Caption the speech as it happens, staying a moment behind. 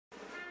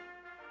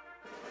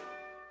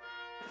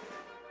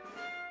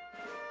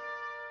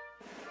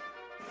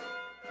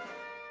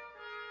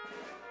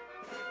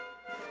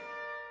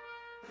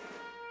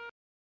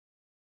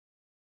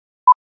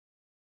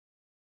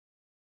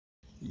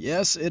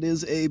Yes, it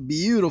is a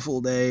beautiful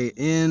day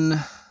in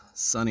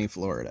sunny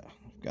Florida.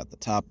 Got the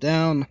top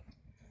down,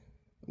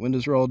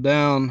 windows rolled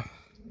down,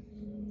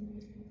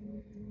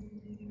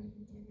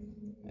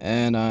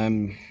 and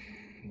I'm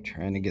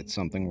trying to get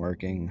something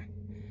working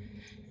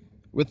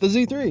with the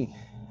Z3.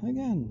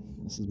 Again,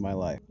 this is my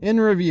life. In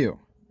review,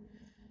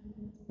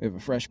 we have a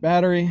fresh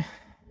battery,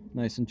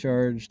 nice and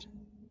charged,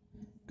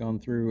 gone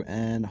through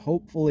and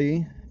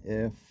hopefully,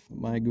 if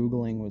my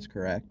Googling was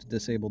correct,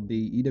 disabled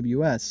the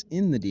EWS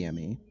in the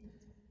DME,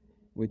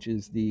 which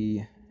is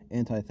the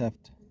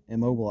anti-theft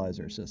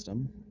immobilizer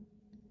system.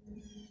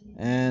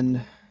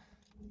 And,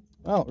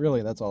 well,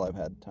 really, that's all I've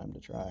had time to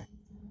try.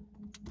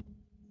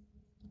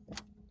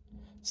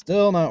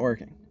 Still not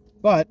working,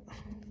 but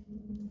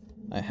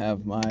I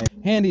have my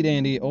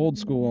handy-dandy,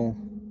 old-school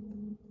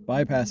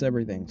bypass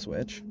everything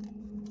switch.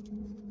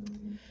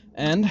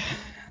 And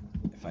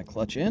if I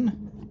clutch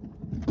in,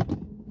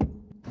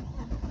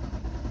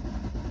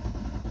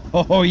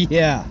 oh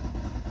yeah!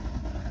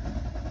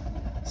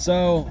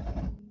 So,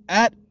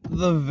 at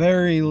the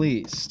very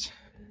least,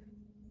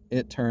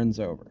 it turns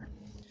over.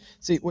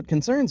 See, what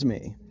concerns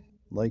me,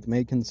 like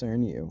may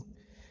concern you,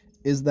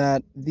 is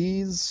that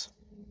these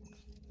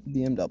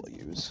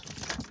BMWs,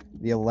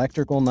 the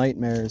electrical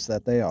nightmares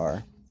that they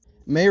are,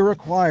 may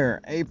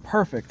require a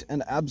perfect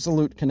and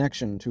absolute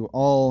connection to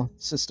all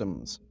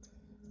systems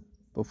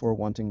before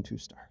wanting to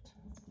start.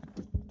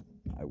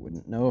 I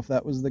wouldn't know if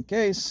that was the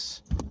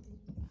case.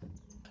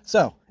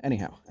 So,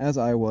 anyhow, as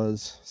I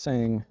was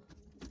saying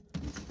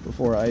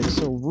before I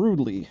so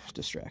rudely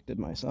distracted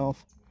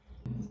myself,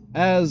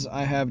 as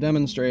I have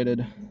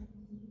demonstrated,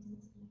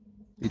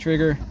 the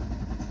trigger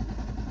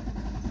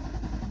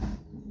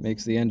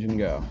makes the engine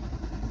go.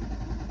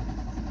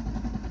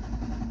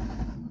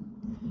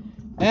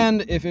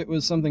 And if it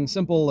was something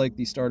simple like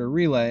the starter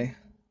relay,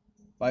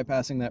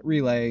 bypassing that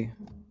relay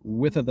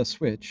with the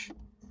switch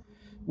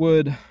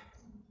would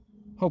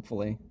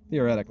hopefully,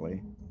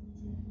 theoretically,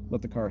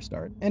 let the car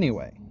start.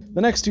 Anyway,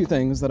 the next two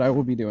things that I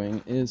will be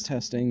doing is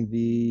testing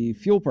the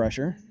fuel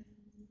pressure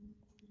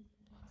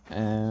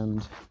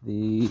and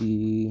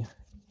the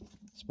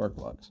spark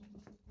plugs.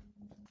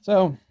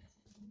 So,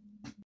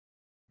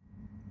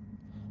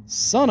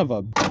 son of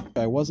a bitch,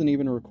 I wasn't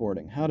even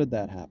recording. How did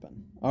that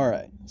happen? All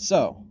right,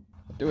 so,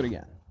 do it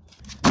again.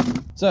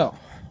 So,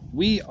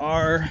 we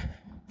are,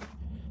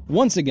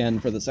 once again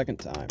for the second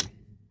time,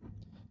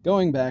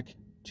 going back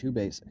to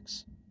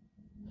basics.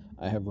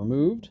 I have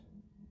removed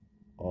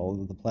all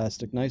of the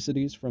plastic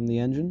niceties from the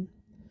engine,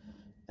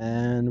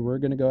 and we're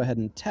going to go ahead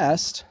and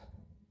test,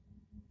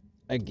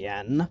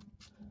 again,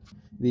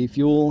 the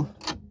fuel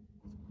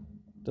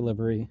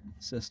delivery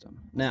system.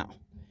 Now,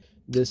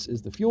 this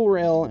is the fuel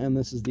rail, and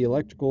this is the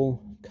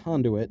electrical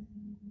conduit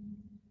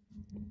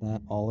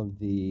that all of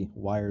the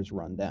wires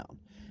run down.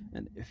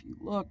 And if you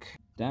look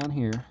down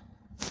here,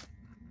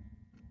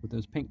 with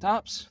those pink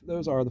tops,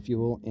 those are the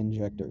fuel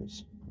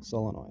injectors,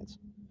 solenoids.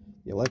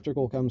 The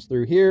electrical comes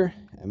through here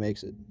and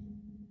makes it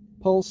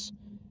pulse,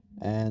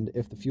 and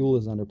if the fuel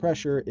is under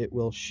pressure, it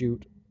will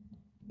shoot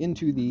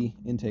into the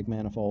intake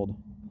manifold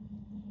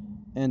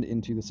and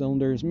into the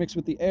cylinders, mix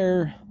with the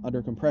air,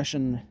 under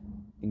compression,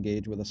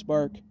 engage with a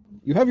spark.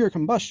 You have your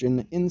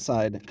combustion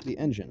inside the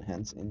engine,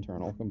 hence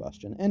internal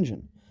combustion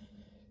engine.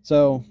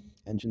 So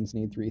engines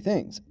need three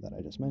things that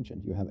I just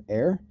mentioned. You have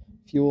air,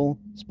 fuel,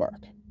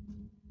 spark.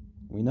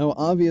 We know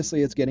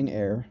obviously it's getting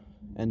air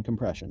and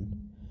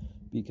compression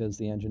because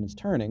the engine is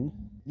turning.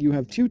 You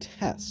have two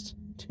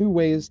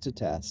ways to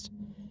test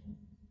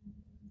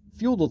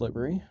fuel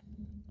delivery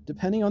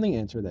depending on the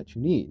answer that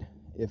you need.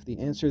 If the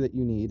answer that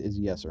you need is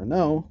yes or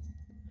no,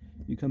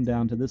 you come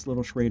down to this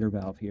little Schrader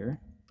valve here,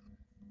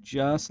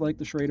 just like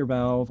the Schrader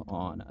valve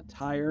on a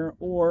tire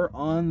or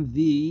on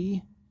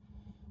the,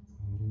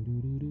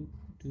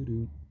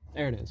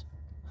 there it is,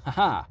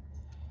 haha,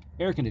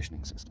 air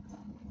conditioning system.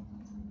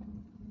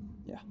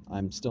 Yeah,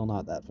 I'm still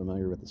not that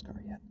familiar with this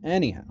car yet.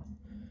 Anyhow,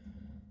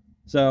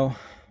 so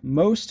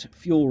most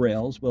fuel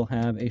rails will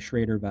have a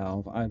Schrader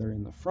valve either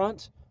in the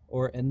front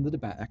or in the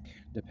back,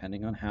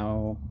 depending on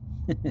how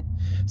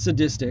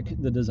sadistic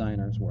the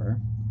designers were.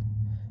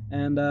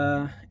 And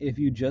if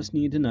you just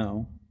need to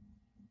know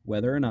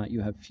whether or not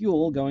you have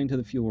fuel going to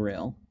the fuel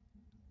rail,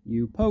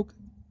 you poke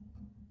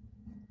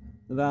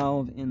the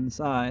valve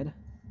inside.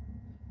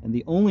 And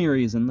the only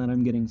reason that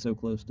I'm getting so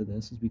close to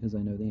this is because I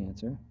know the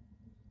answer.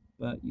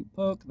 But you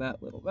poke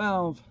that little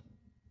valve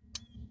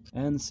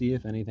and see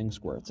if anything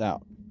squirts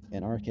out.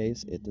 In our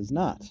case, it does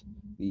not.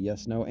 The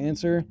yes-no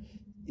answer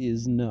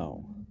is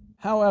no.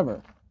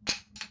 However,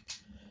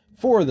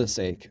 for the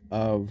sake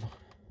of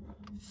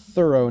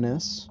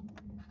thoroughness,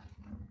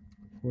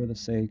 for the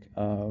sake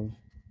of,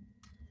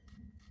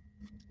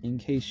 in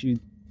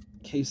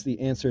case the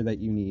answer that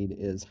you need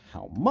is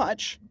how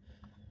much,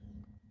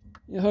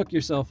 you hook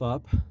yourself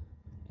up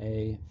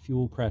a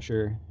fuel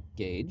pressure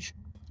gauge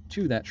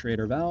to that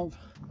Schrader valve.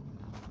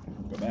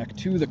 Go back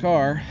to the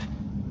car.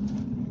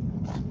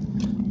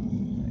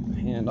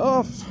 Hand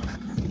off.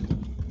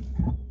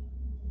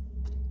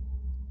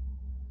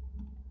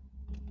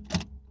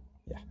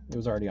 it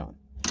was already on.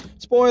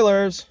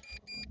 Spoilers!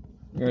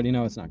 You already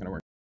know it's not going to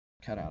work.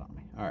 Cut out on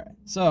me. All right,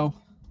 so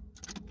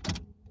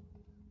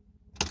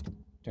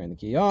turn the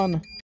key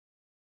on.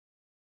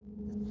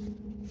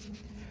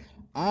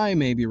 I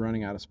may be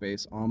running out of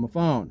space on my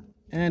phone.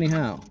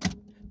 Anyhow,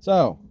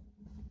 so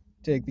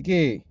take the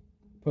key,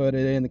 put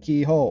it in the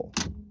keyhole.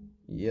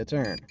 You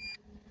turn.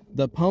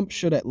 The pump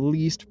should at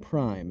least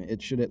prime.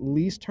 It should at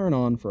least turn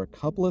on for a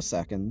couple of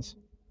seconds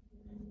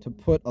to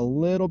put a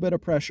little bit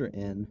of pressure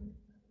in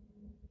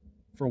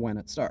for when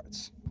it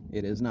starts.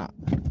 It is not.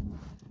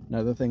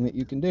 Another thing that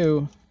you can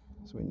do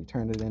is when you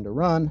turn it into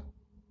run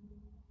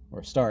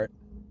or start,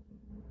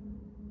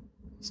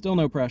 still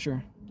no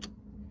pressure.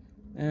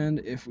 And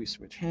if we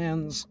switch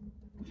hands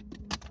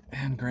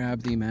and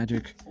grab the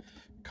magic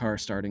car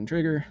starting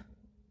trigger,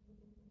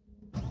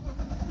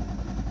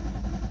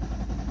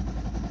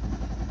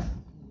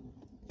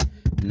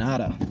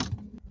 nada.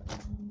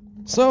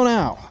 So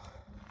now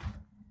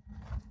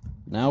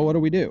what do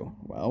we do?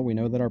 Well, we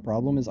know that our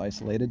problem is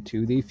isolated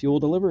to the fuel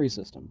delivery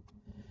system,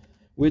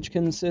 which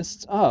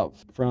consists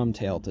of, from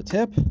tail to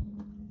tip,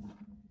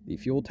 the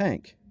fuel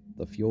tank,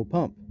 the fuel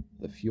pump,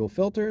 the fuel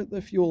filter,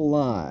 the fuel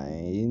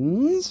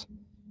lines,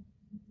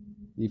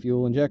 the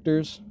fuel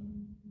injectors,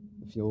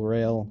 the fuel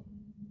rail,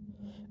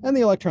 and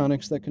the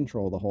electronics that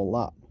control the whole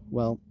lot.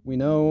 Well, we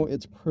know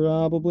it's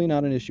probably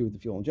not an issue with the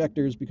fuel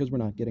injectors because we're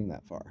not getting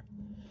that far.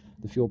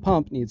 The fuel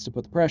pump needs to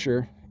put the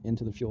pressure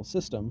into the fuel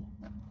system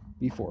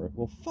before it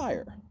will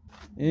fire.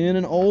 In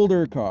an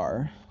older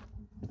car,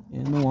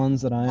 in the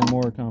ones that I am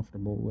more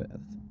comfortable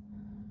with,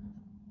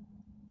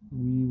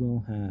 we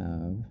will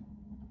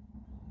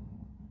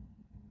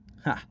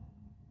have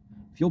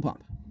fuel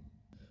pump.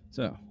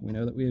 So we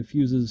know that we have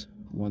fuses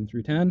 1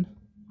 through 10.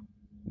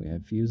 We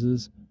have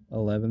fuses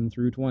 11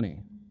 through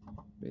 20,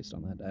 based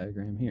on that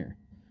diagram here.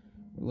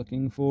 We're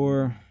looking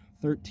for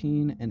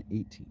 13 and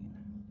 18.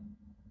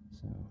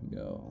 So we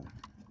go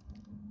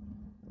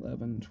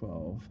 11,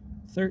 12,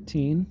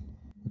 13.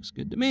 Looks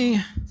good to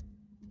me.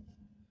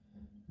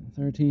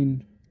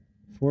 13,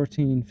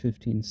 14,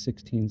 15,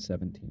 16,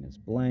 17 is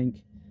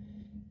blank.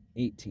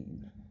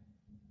 18.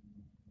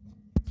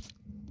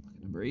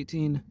 Number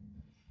 18.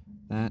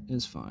 That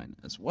is fine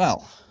as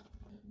well.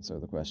 So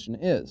the question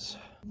is,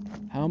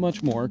 how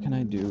much more can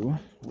I do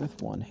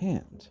with one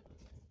hand?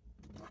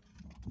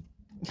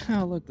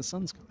 Oh, look, the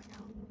sun's coming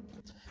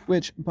out.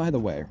 Which, by the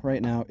way,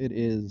 right now it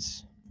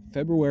is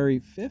February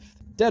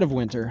 5th, dead of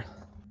winter,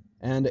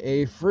 and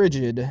a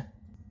frigid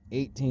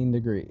 18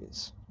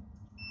 degrees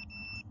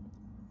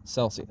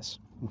Celsius,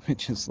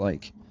 which is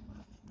like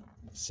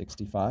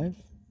 65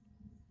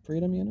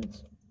 freedom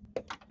units.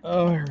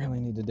 Oh, I really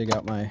need to dig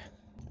out my...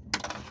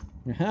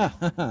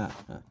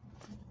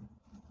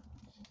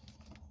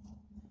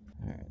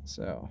 Alright,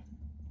 so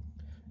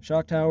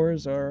shock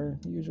towers are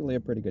usually a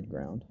pretty good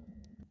ground.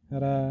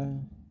 Ta-da!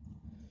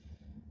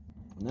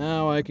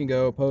 Now I can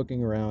go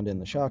poking around in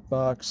the shock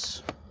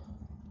box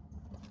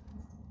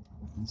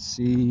and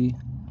see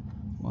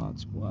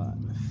what's what.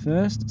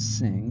 First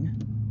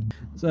thing,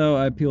 so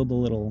I peeled the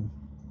little,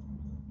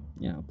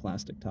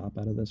 plastic top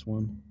out of this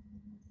one.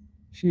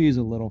 She's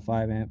a little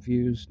 5-amp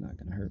fuse, not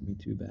gonna hurt me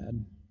too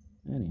bad.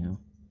 Anyhow,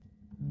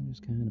 I'll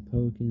just kind of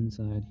poke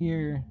inside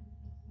here.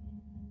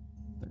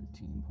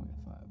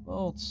 13.5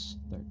 volts,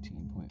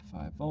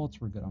 13.5 volts,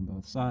 we're good on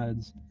both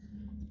sides.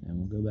 And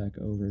we'll go back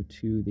over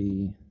to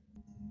the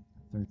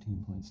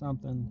 13 point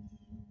something,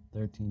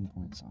 13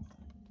 point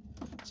something.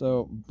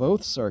 So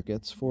both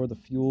circuits for the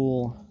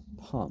fuel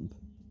pump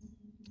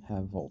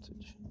have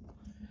voltage.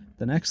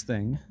 The next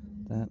thing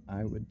that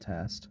I would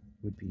test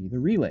would be the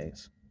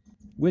relays,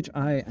 which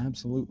I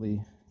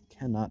absolutely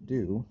cannot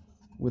do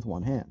with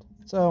one hand.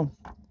 So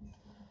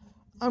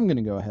I'm going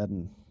to go ahead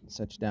and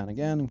set you down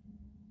again.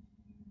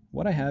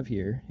 What I have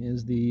here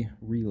is the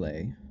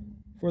relay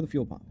for the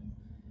fuel pump.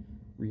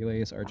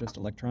 Relays are just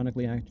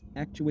electronically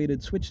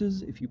actuated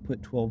switches. If you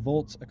put 12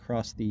 volts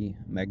across the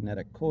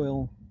magnetic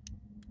coil,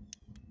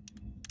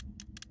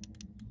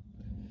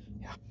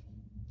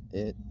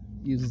 it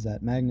uses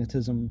that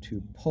magnetism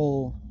to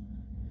pull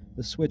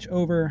the switch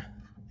over,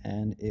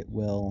 and it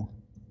will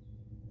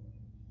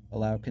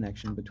allow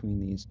connection between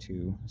these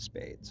two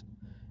spades.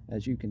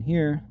 As you can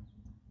hear,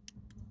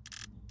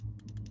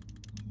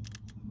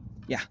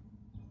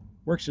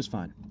 works just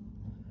fine.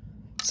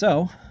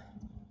 So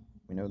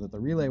we know that the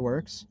relay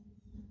works,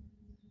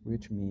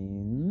 which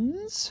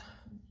means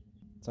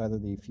it's either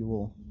the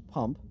fuel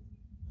pump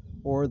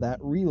or that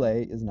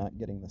relay is not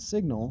getting the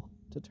signal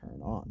to turn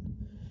on.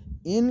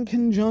 In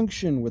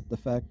conjunction with the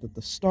fact that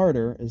the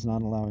starter is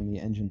not allowing the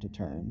engine to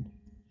turn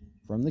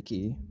from the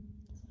key,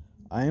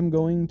 I am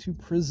going to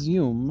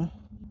presume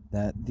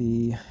that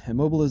the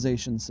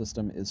immobilization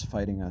system is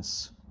fighting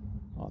us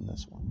on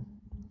this one.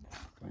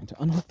 I'm going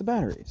to unhook the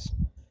batteries.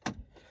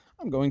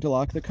 I'm going to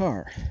lock the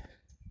car,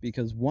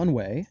 because one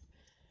way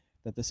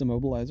that this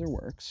immobilizer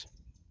works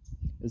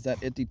is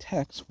that it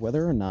detects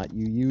whether or not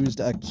you used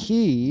a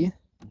key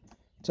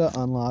to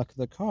unlock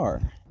the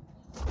car.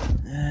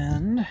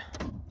 And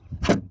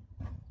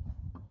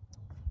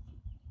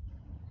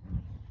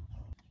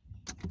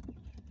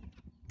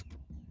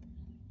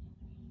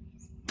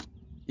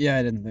Yeah,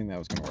 I didn't think that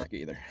was going to work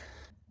either.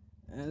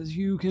 As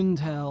you can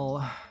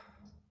tell,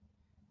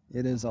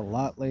 it is a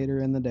lot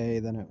later in the day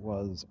than it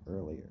was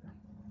earlier.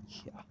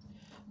 Yeah,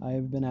 I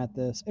have been at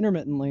this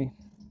intermittently,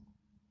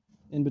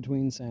 in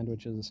between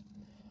sandwiches,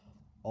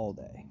 all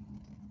day.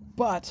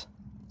 But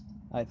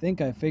I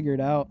think I figured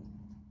out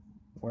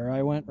where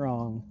I went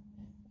wrong,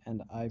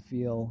 and I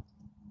feel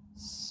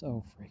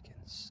so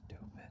freaking stupid.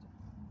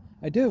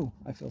 I do.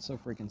 I feel so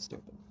freaking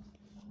stupid.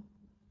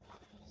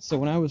 So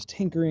when I was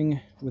tinkering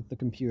with the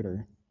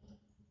computer,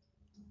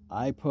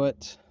 I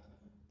put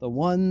the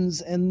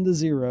ones and the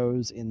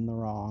zeros in the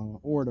wrong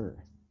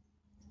order.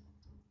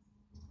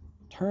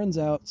 Turns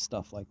out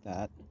stuff like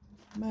that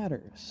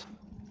matters.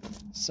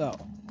 So,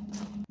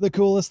 the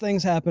coolest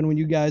things happen when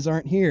you guys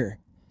aren't here.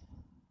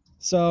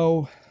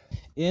 So,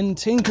 in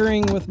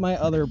tinkering with my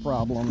other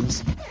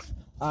problems,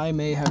 I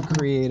may have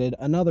created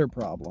another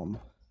problem.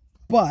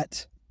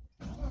 But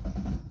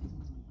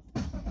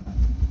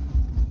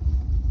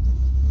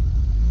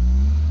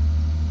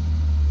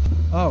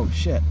oh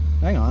shit,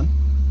 hang on.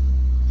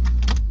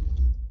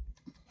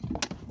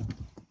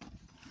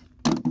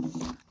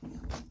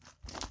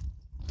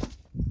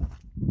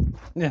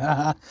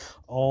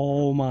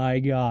 Oh my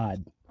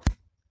god.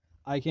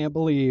 I can't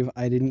believe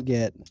I didn't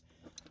get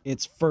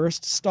its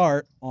first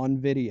start on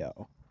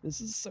video.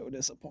 This is so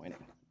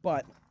disappointing,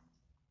 but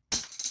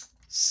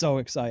so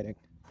exciting.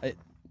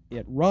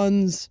 It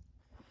runs.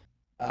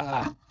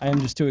 I am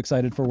just too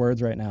excited for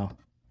words right now.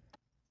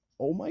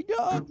 Oh my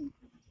god.